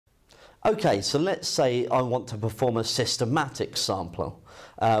Okay, so let's say I want to perform a systematic sample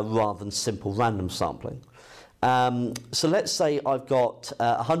rather than simple random sampling. So let's say I've got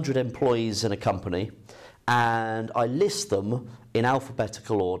 100 employees in a company and I list them in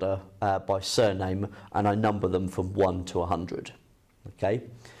alphabetical order by surname, and I number them from 1 to 100. Okay?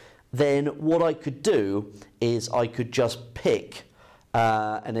 Then what I could do is I could just pick,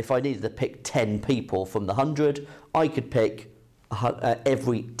 and if I needed to pick 10 people from the 100, I could pick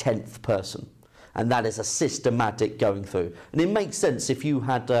every 10th person, and that is a systematic going through. And it makes sense if you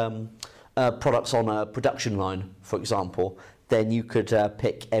had products on a production line, for example, then you could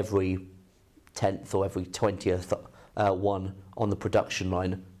pick every 10th or every 20th one on the production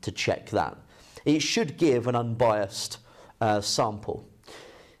line to check that. It should give an unbiased sample.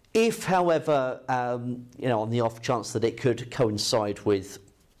 If, however, you know, on the off chance that it could coincide with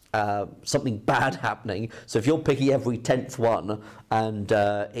something bad happening, so if you're picking every 10th one and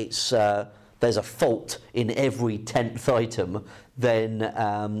there's a fault in every 10th item,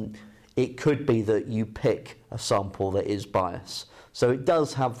 then it could be that you pick a sample that is biased. So it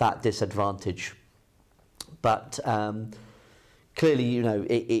does have that disadvantage, but clearly, you know,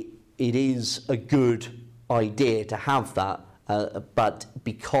 it is a good idea to have that, but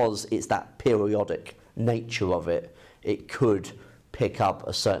because it's that periodic nature of it, it could pick up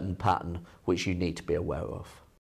a certain pattern which you need to be aware of.